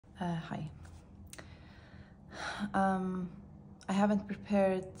Hi. I haven't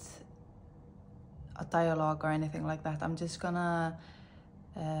prepared a dialogue or anything like that. I'm just gonna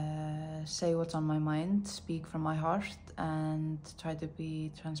say what's on my mind, speak from my heart, and try to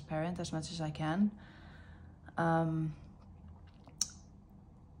be transparent as much as I can.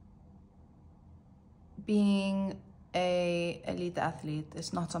 Being a elite athlete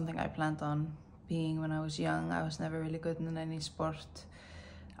is not something I planned on being when I was young. I was never really good in any sport.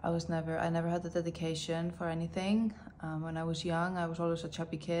 I never had the dedication for anything. When I was young, I was always a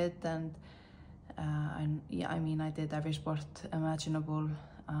chubby kid, and I did every sport imaginable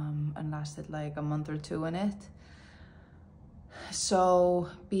and lasted like a month or two in it. So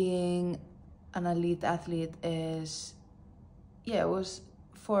being an elite athlete it was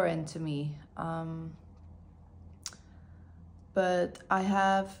foreign to me. But I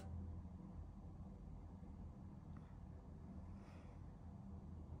have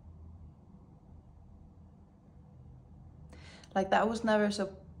that was never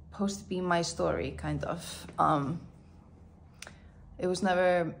supposed to be my story, kind of. It was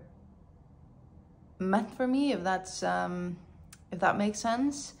never meant for me, if that makes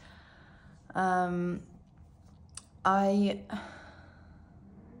sense. I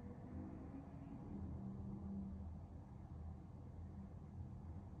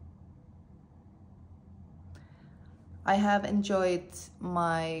have enjoyed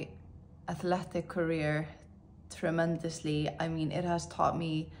my athletic career tremendously. I mean, it has taught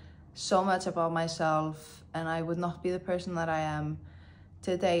me so much about myself, and I would not be the person that I am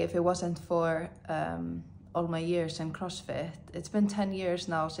today if it wasn't for all my years in CrossFit. It's been 10 years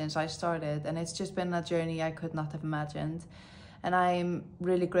now since I started, and it's just been a journey I could not have imagined. And I'm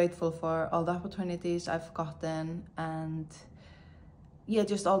really grateful for all the opportunities I've gotten, and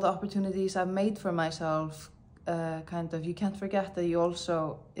just all the opportunities I've made for myself. You can't forget that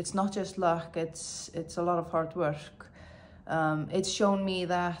it's not just luck, it's a lot of hard work. It's shown me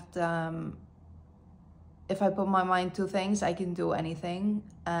that if I put my mind to things, I can do anything.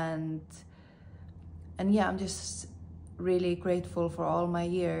 And I'm just really grateful for all my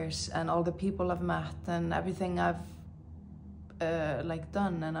years and all the people I've met and everything I've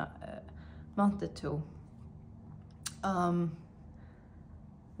done and wanted to.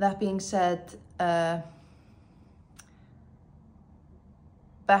 That being said,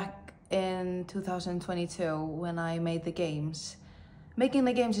 back in 2022, when I made the games, making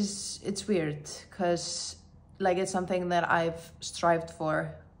the games it's weird, because it's something that I've strived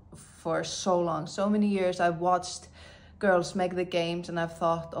for so long. So many years I've watched girls make the games, and I've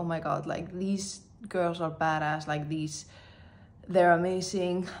thought, oh my god, these girls are badass, they're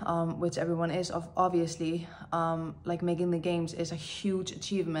amazing, which everyone is, obviously. Making the games is a huge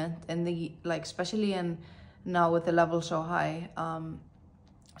achievement, and especially now with the level so high.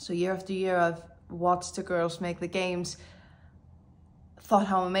 So year after year, I've watched the girls make the games, thought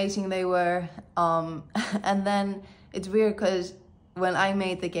how amazing they were. And then it's weird, because when I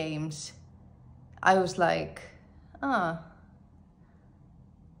made the games, I was like,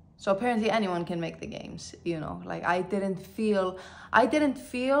 so apparently anyone can make the games, I didn't feel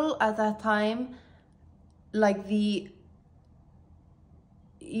at that time the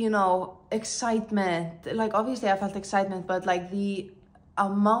excitement. Obviously I felt excitement, but the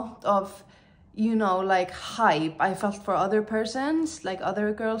amount of hype I felt for other persons,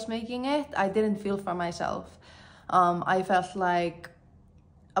 other girls making it, I didn't feel for myself. I felt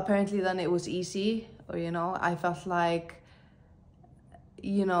apparently then it was easy, or I felt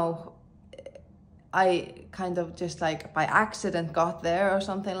I kind of just by accident got there or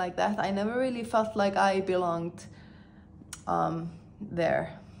something like that. I never really felt like I belonged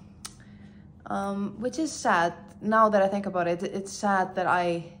there, which is sad. Now that I think about it, it's sad that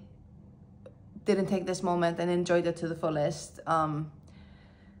I didn't take this moment and enjoyed it to the fullest. And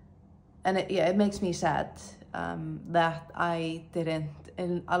it makes me sad that I didn't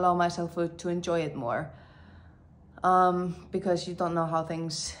allow myself to enjoy it more, because you don't know how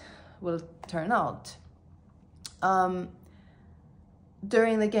things will turn out.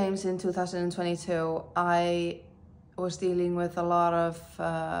 During the games in 2022, I was dealing with a lot of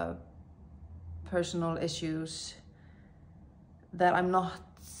personal issues that I'm not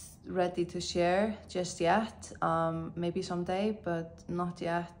ready to share just yet. Maybe someday, but not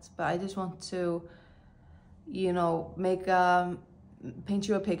yet. But I just want to, paint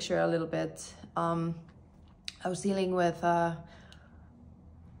you a picture a little bit. I was dealing with,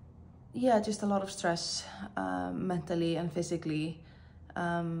 just a lot of stress, mentally and physically.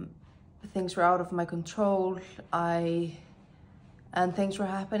 Things were out of my control. And things were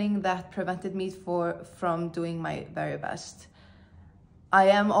happening that prevented me from doing my very best. I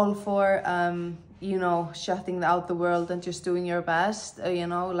am all for, you know, shutting out the world and just doing your best, you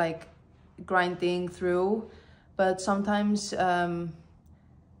know, like grinding through. But sometimes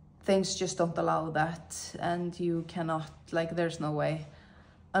things just don't allow that, and you cannot, like, there's no way.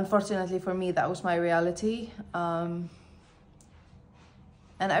 Unfortunately for me, that was my reality. And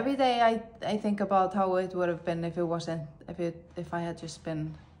every day I think about how it would have been if it wasn't, if I had just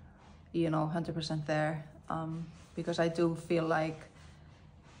been, you know, 100% there. Because I do feel like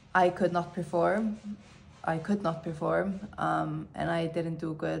I could not perform. And I didn't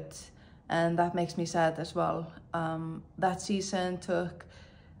do good. And that makes me sad as well. That season took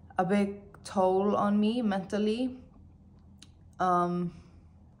a big toll on me mentally.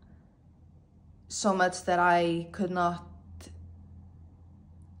 So much that I could not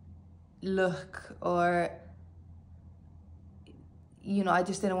look, or, you know, I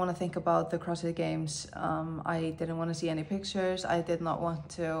just didn't want to think about the CrossFit Games. I didn't want to see any pictures. I did not want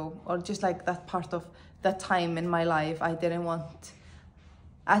to, or just like that part of that time in my life, I didn't want.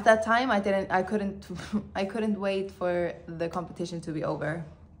 At that time, I couldn't wait for the competition to be over.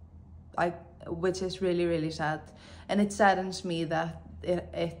 Which is really, really sad. And it saddens me that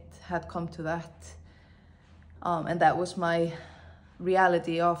it had come to that. And that was my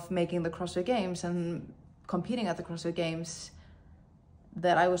reality of making the CrossFit Games and competing at the CrossFit Games,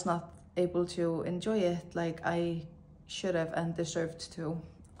 that I was not able to enjoy it like I should have and deserved to.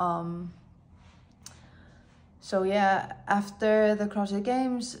 So yeah, after the CrossFit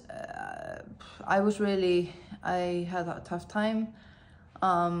Games, I had a tough time.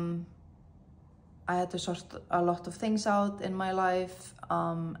 I had to sort a lot of things out in my life,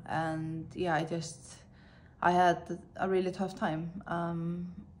 and yeah, I had a really tough time.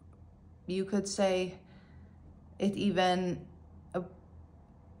 You could say it even,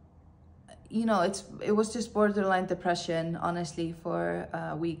 you know, it was just borderline depression, honestly, for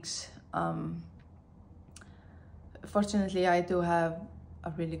weeks. Fortunately, I did have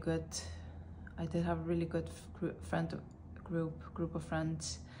a really good group of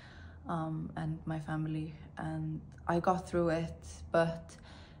friends, and my family, and I got through it, but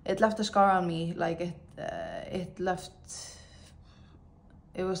it left a scar on me. Like it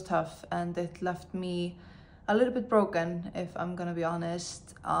was tough, and it left me a little bit broken, if I'm gonna be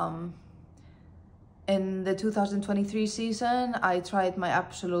honest. In the 2023 season, I tried my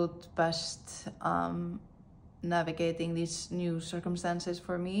absolute best navigating these new circumstances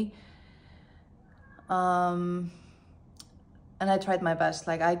for me. And I tried my best,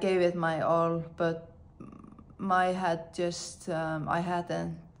 like I gave it my all, but my head just, I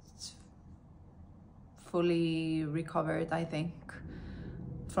hadn't fully recovered, I think,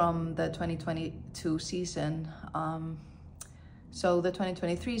 from the 2022 season. So the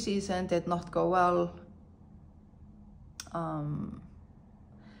 2023 season did not go well. And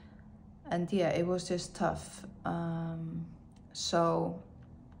yeah, it was just tough. So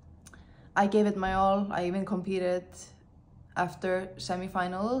I gave it my all. I even competed after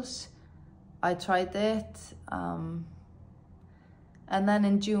semifinals. I tried it. And then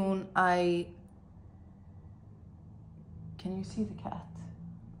in June, can you see the cat?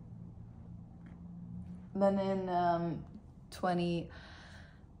 Then in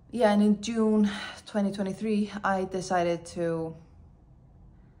in June 2023, I decided to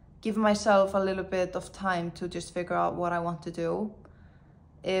give myself a little bit of time to just figure out what I want to do.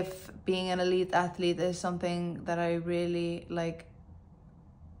 If being an elite athlete is something that I really like,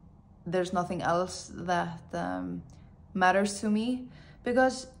 there's nothing else that matters to me,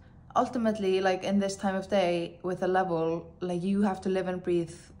 because ultimately, like in this time of day with a level, like you have to live and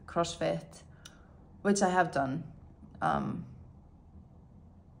breathe CrossFit, which I have done.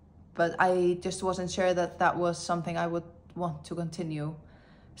 But I just wasn't sure that that was something I would want to continue.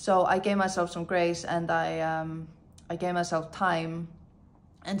 So I gave myself some grace, and I gave myself time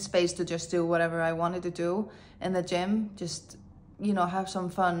and space to just do whatever I wanted to do in the gym, just, you know, have some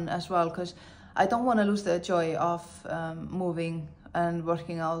fun as well, because I don't want to lose the joy of moving and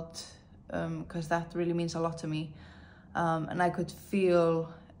working out, because that really means a lot to me. And I could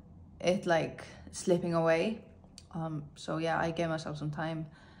feel it like slipping away. So yeah, I gave myself some time.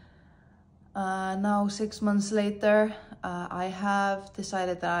 Now 6 months later, I have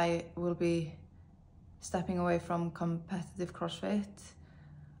decided that I will be stepping away from competitive CrossFit.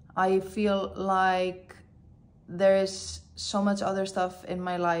 I feel like there is so much other stuff in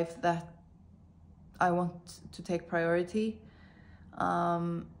my life that I want to take priority.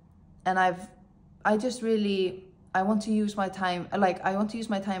 And I want to use my time, I want to use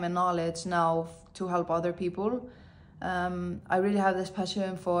my time and knowledge now to help other people. I really have this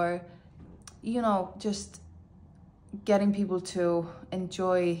passion for, you know, just getting people to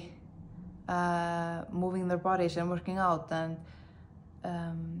enjoy moving their bodies and working out, and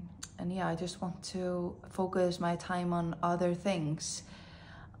yeah, I just want to focus my time on other things.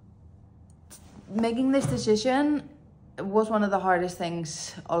 Making this decision was one of the hardest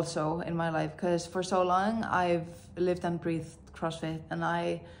things also in my life, because for so long I've lived and breathed CrossFit and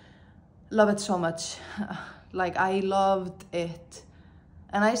I love it so much. Like, I loved it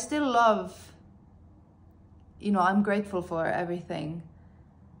and I still love, you know, I'm grateful for everything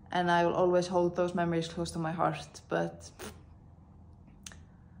and I will always hold those memories close to my heart, but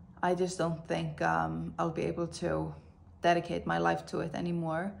I just don't think I'll be able to dedicate my life to it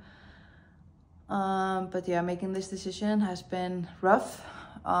anymore. But yeah, making this decision has been rough.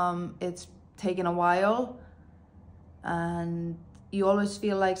 It's taken a while and you always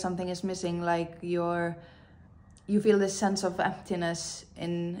feel like something is missing, like you feel this sense of emptiness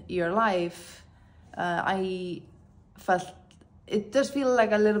in your life. I felt it does feel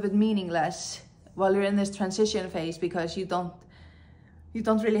like a little bit meaningless while you're in this transition phase, because you don't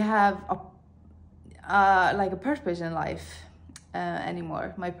really have like a purpose in life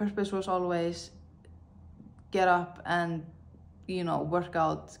anymore. My purpose was always get up and, you know, work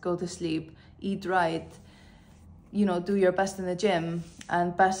out, go to sleep, eat right, you know, do your best in the gym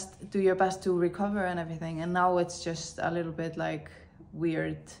and do your best to recover and everything. And now it's just a little bit like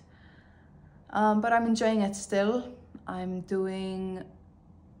weird. But I'm enjoying it still. I'm doing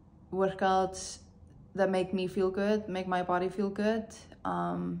workouts that make me feel good, make my body feel good.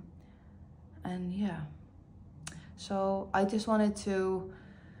 And yeah, so I just wanted to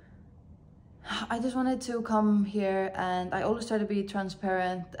come here, and I always try to be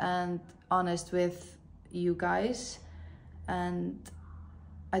transparent and honest with you guys, and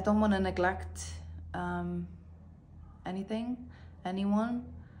I don't want to neglect anyone.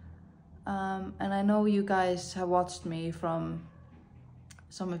 And I know you guys have watched me,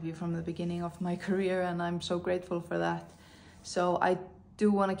 some of you from the beginning of my career, and I'm so grateful for that. So I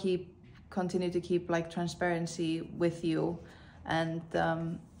do want to continue to keep like transparency with you, and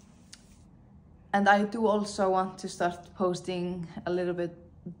I do also want to start posting a little bit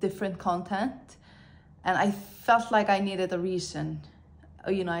different content. And I felt like I needed a reason.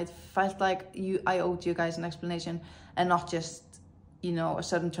 You know, I felt like I owed you guys an explanation and not just, you know, a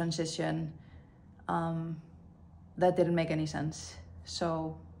sudden transition that didn't make any sense.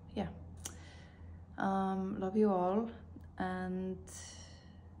 So yeah, love you all, and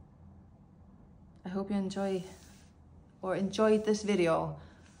I hope you enjoyed this video.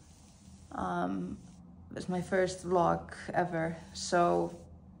 It's my first vlog ever, so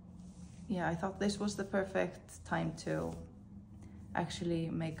yeah, I thought this was the perfect time to actually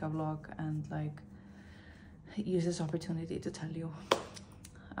make a vlog and like use this opportunity to tell you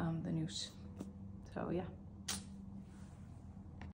the news. So yeah.